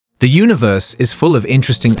The universe is full of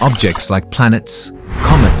interesting objects like planets,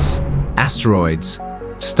 comets, asteroids,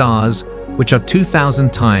 stars, which are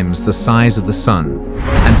 2,000 times the size of the Sun,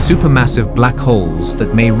 and supermassive black holes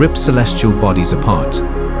that may rip celestial bodies apart.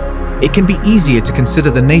 It can be easier to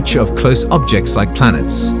consider the nature of close objects like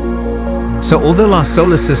planets. So although our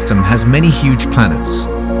solar system has many huge planets,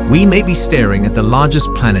 we may be staring at the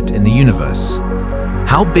largest planet in the universe.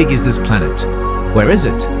 How big is this planet? Where is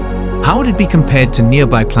it? How would it be compared to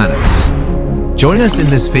nearby planets? Join us in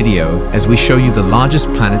this video as we show you the largest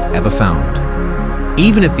planet ever found.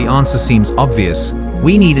 Even if the answer seems obvious,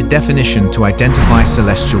 we need a definition to identify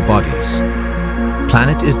celestial bodies.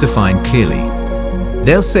 Planet is defined clearly.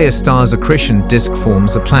 They'll say a star's accretion disk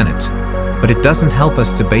forms a planet, but it doesn't help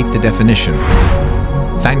us debate the definition.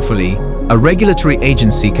 Thankfully, a regulatory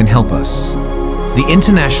agency can help us. The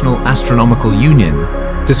International Astronomical Union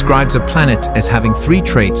describes a planet as having 3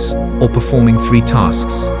 traits or performing 3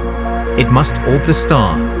 tasks. It must orbit a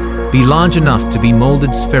star, be large enough to be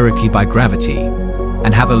molded spherically by gravity,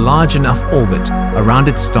 and have a large enough orbit around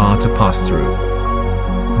its star to pass through.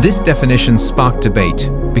 This definition sparked debate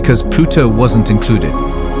because Pluto wasn't included.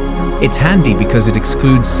 It's handy because it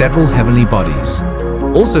excludes several heavenly bodies.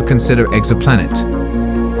 Also consider exoplanet.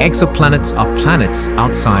 Exoplanets are planets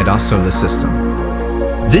outside our solar system.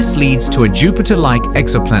 This leads to a Jupiter-like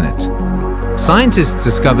exoplanet. Scientists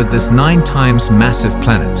discovered this 9 times massive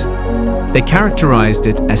planet. They characterized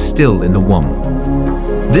it as still in the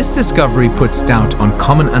womb. This discovery puts doubt on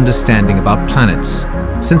common understanding about planets,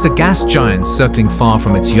 since a gas giant circling far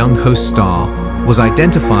from its young host star was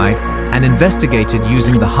identified and investigated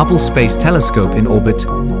using the Hubble Space Telescope in orbit,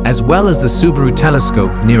 as well as the Subaru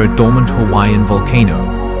telescope near a dormant Hawaiian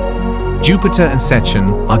volcano. Jupiter and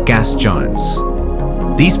Saturn are gas giants.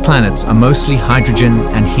 These planets are mostly hydrogen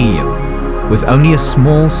and helium, with only a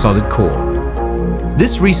small solid core.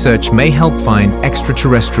 This research may help find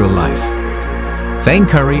extraterrestrial life. Thane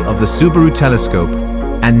Curry of the Subaru Telescope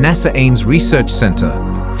and NASA Ames Research Center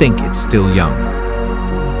think it's still young.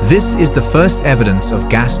 This is the first evidence of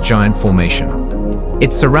gas giant formation.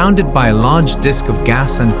 It's surrounded by a large disk of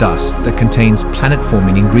gas and dust that contains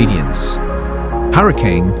planet-forming ingredients.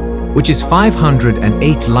 Hurricane, which is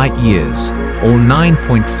 508 light-years, or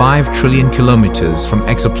 9.5 trillion kilometers from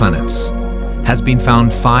exoplanets, has been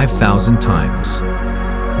found 5,000 times.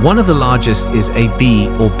 One of the largest is a B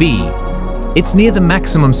or B. It's near the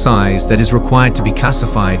maximum size that is required to be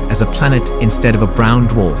classified as a planet instead of a brown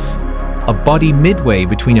dwarf, a body midway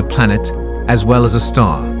between a planet as well as a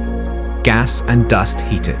star. Gas and dust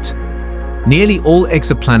heat it. Nearly all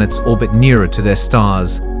exoplanets orbit nearer to their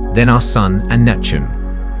stars than our Sun and Neptune.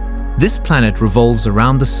 This planet revolves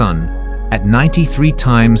around the Sun at 93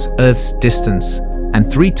 times Earth's distance and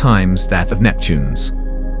 3 times that of Neptune's.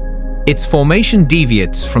 Its formation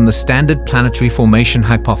deviates from the standard planetary formation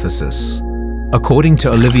hypothesis. According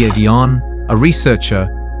to Olivier Dion, a researcher,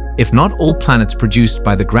 if not all planets produced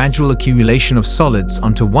by the gradual accumulation of solids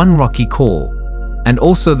onto one rocky core, and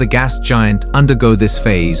also the gas giant undergo this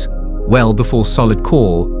phase well before solid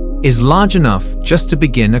core, is large enough just to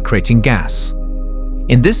begin accreting gas.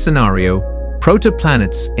 In this scenario,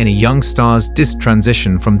 protoplanets in a young star's disk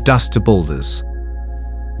transition from dust to boulders.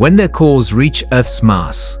 When their cores reach Earth's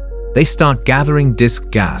mass, they start gathering disk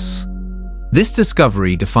gas. This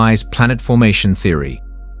discovery defies planet formation theory.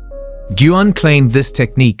 Dion claimed this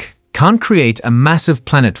technique can't create a massive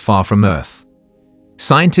planet far from Earth.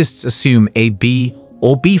 Scientists assume a B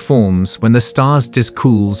or B forms when the star's disk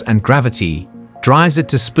cools and gravity drives it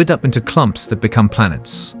to split up into clumps that become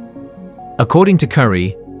planets. According to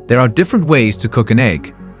Curry, there are different ways to cook an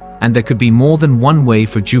egg, and there could be more than one way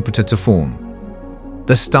for Jupiter to form.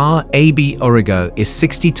 The star AB Aurigae is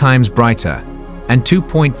 60 times brighter and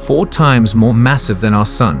 2.4 times more massive than our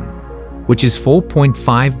Sun, which is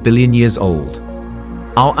 4.5 billion years old.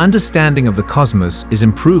 Our understanding of the cosmos is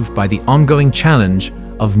improved by the ongoing challenge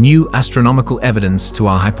of new astronomical evidence to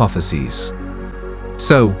our hypotheses.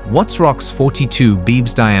 So, what's Roxs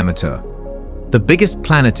 42b's diameter? The biggest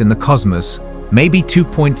planet in the cosmos may be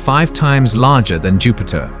 2.5 times larger than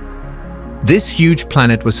Jupiter. This huge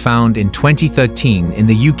planet was found in 2013 in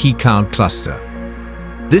the Ophiuchi Cloud Cluster.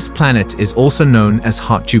 This planet is also known as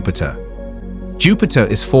hot Jupiter. Jupiter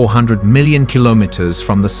is 400 million kilometers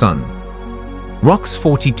from the Sun. Roxs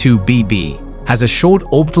 42b has a short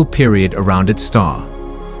orbital period around its star.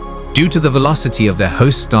 Due to the velocity of their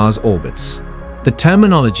host star's orbits, the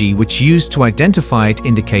terminology which used to identify it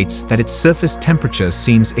indicates that its surface temperature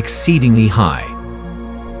seems exceedingly high.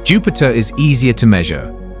 Jupiter is easier to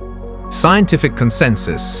measure. Scientific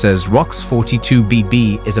consensus says Roxs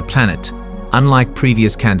 42b is a planet, unlike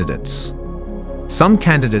previous candidates. Some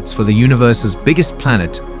candidates for the universe's biggest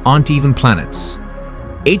planet aren't even planets.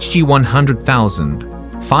 HG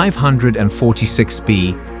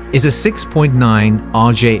 100,546b is a 6.9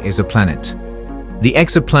 Aurigae exoplanet. The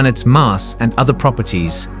exoplanet's mass and other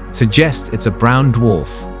properties suggest it's a brown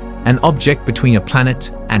dwarf, an object between a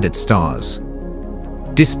planet and its stars.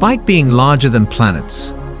 Despite being larger than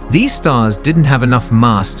planets, these stars didn't have enough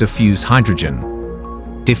mass to fuse hydrogen.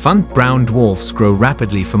 Defunct brown dwarfs grow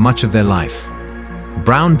rapidly for much of their life.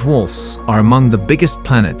 Brown dwarfs are among the biggest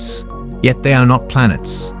planets, yet they are not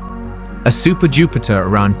planets. A super Jupiter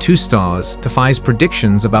around two stars defies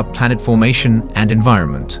predictions about planet formation and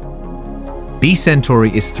environment. B Centauri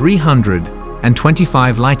is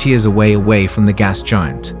 325 light-years away from the gas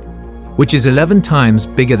giant, which is 11 times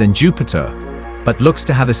bigger than Jupiter, but looks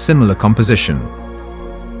to have a similar composition.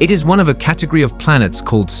 It is one of a category of planets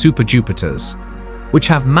called super Jupiters, which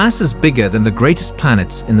have masses bigger than the greatest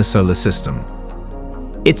planets in the solar system.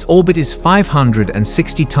 Its orbit is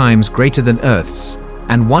 560 times greater than Earth's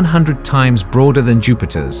and 100 times broader than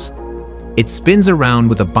Jupiter's. It spins around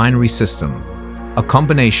with a binary system, a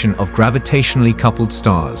combination of gravitationally coupled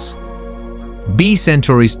stars. B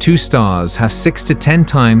Centauri's two stars have 6 to 10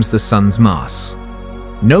 times the Sun's mass.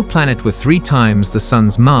 No planet with 3 times the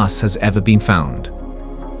Sun's mass has ever been found.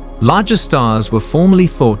 Larger stars were formerly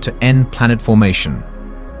thought to end planet formation.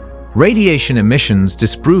 Radiation emissions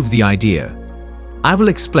disprove the idea. I will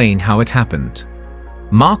explain how it happened.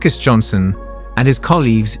 Marcus Johnson and his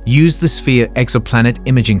colleagues used the Sphere Exoplanet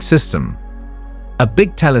Imaging System, a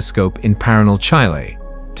big telescope in Paranal, Chile,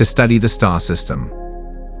 to study the star system.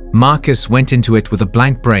 Marcus went into it with a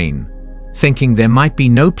blank brain, thinking there might be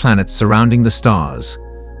no planets surrounding the stars,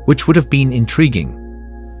 which would have been intriguing.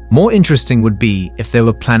 More interesting would be if there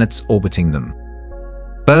were planets orbiting them.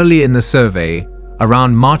 Early in the survey,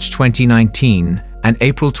 around March 2019 and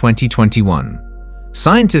April 2021,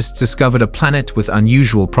 scientists discovered a planet with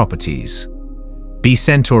unusual properties. B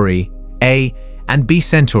Centauri A and B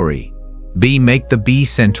Centauri B make the B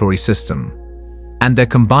Centauri system, and their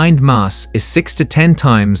combined mass is 6 to 10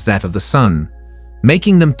 times that of the Sun,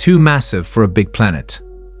 making them too massive for a big planet.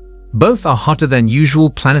 Both are hotter than usual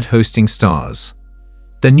planet-hosting stars.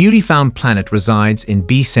 The newly found planet resides in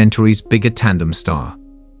B Centauri's bigger tandem star.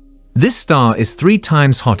 This star is 3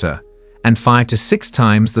 times hotter and 5 to 6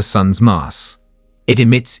 times the Sun's mass. It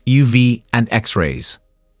emits UV and X-rays.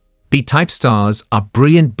 B-type stars are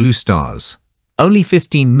brilliant blue stars, only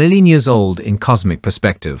 15 million years old in cosmic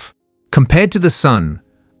perspective. Compared to the Sun,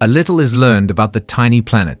 a little is learned about the tiny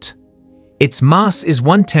planet. Its mass is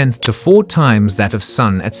 1/10 to 4 times that of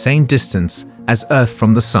Sun at same distance as Earth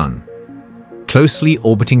from the Sun. Closely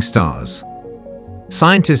orbiting stars.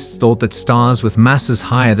 Scientists thought that stars with masses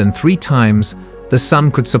higher than 3 times the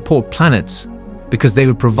Sun could support planets because they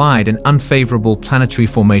would provide an unfavorable planetary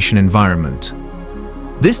formation environment.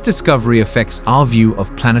 This discovery affects our view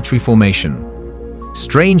of planetary formation.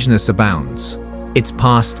 Strangeness abounds. Its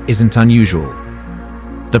past isn't unusual.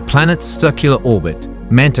 The planet's circular orbit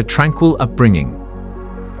meant a tranquil upbringing.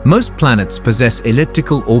 Most planets possess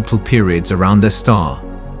elliptical orbital periods around their star,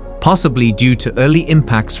 possibly due to early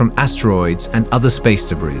impacts from asteroids and other space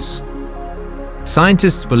debris.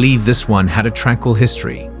 Scientists believe this one had a tranquil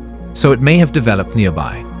history, so it may have developed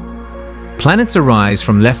nearby. Planets arise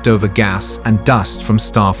from leftover gas and dust from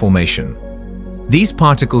star formation. These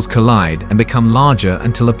particles collide and become larger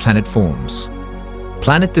until a planet forms.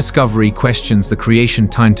 Planet discovery questions the creation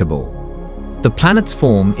timetable. The planets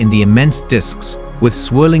form in the immense disks with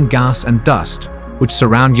swirling gas and dust which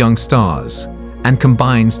surround young stars and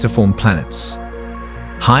combines to form planets.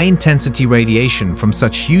 High-intensity radiation from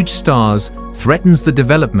such huge stars threatens the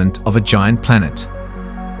development of a giant planet.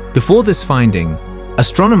 Before this finding,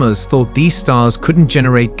 astronomers thought these stars couldn't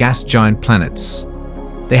generate gas giant planets.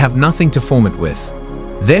 They have nothing to form it with.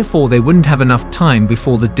 Therefore, they wouldn't have enough time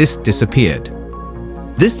before the disk disappeared.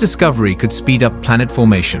 This discovery could speed up planet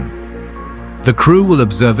formation. The crew will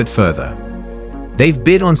observe it further. They've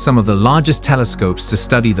bid on some of the largest telescopes to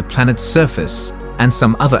study the planet's surface and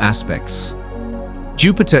some other aspects.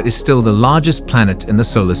 Jupiter is still the largest planet in the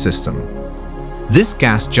solar system. This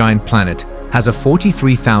gas giant planet has a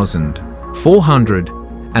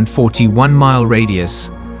 43,441-mile radius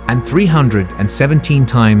and 317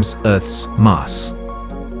 times Earth's mass.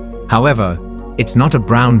 However, it's not a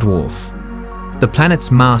brown dwarf. The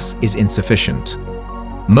planet's mass is insufficient.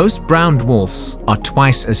 Most brown dwarfs are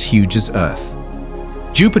twice as huge as Earth.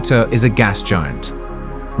 Jupiter is a gas giant.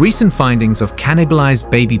 Recent findings of cannibalized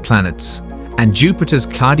baby planets and Jupiter's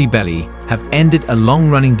cloudy belly have ended a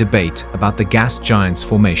long-running debate about the gas giant's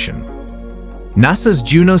formation. NASA's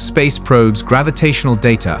Juno space probe's gravitational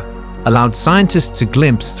data allowed scientists to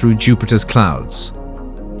glimpse through Jupiter's clouds.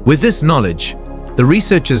 With this knowledge, the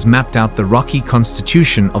researchers mapped out the rocky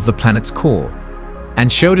constitution of the planet's core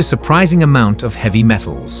and showed a surprising amount of heavy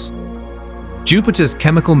metals. Jupiter's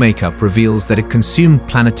chemical makeup reveals that it consumed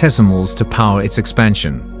planetesimals to power its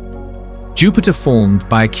expansion. Jupiter formed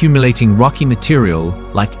by accumulating rocky material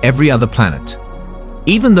like every other planet,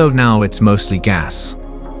 even though now it's mostly gas.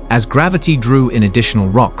 As gravity drew in additional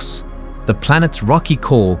rocks, the planet's rocky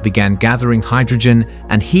core began gathering hydrogen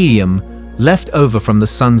and helium left over from the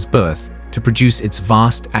Sun's birth to produce its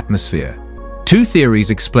vast atmosphere. Two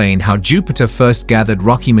theories explain how Jupiter first gathered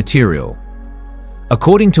rocky material.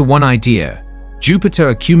 According to one idea, Jupiter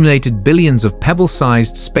accumulated billions of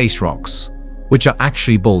pebble-sized space rocks, which are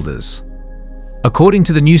actually boulders. According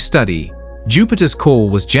to the new study, Jupiter's core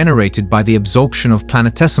was generated by the absorption of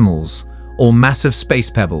planetesimals, or massive space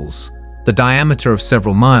pebbles, the diameter of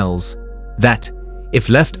several miles, that, if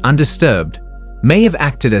left undisturbed, may have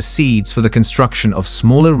acted as seeds for the construction of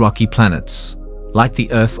smaller rocky planets, like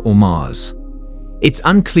the Earth or Mars. It's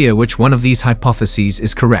unclear which one of these hypotheses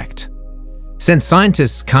is correct. Since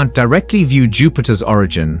scientists can't directly view Jupiter's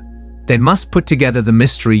origin, they must put together the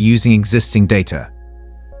mystery using existing data.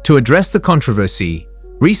 To address the controversy,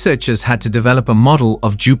 researchers had to develop a model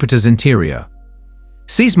of Jupiter's interior.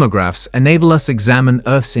 Seismographs enable us to examine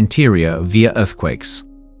Earth's interior via earthquakes.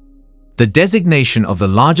 The designation of the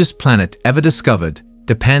largest planet ever discovered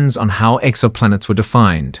depends on how exoplanets were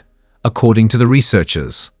defined, according to the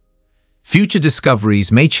researchers. Future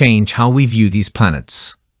discoveries may change how we view these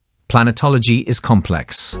planets. Planetology is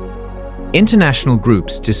complex. International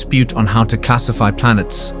groups dispute on how to classify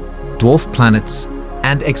planets, dwarf planets,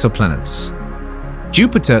 and exoplanets.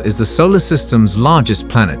 Jupiter is the solar system's largest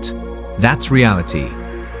planet. That's reality.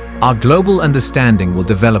 Our global understanding will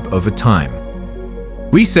develop over time.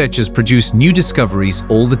 Researchers produce new discoveries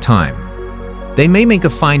all the time. They may make a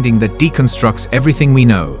finding that deconstructs everything we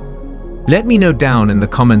know. Let me know down in the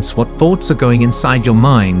comments what thoughts are going inside your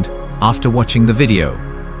mind after watching the video.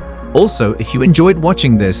 Also, if you enjoyed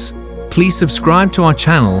watching this, please subscribe to our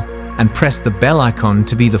channel and press the bell icon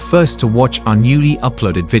to be the first to watch our newly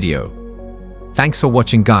uploaded video. Thanks for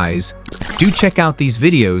watching, guys. Do check out these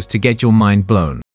videos to get your mind blown.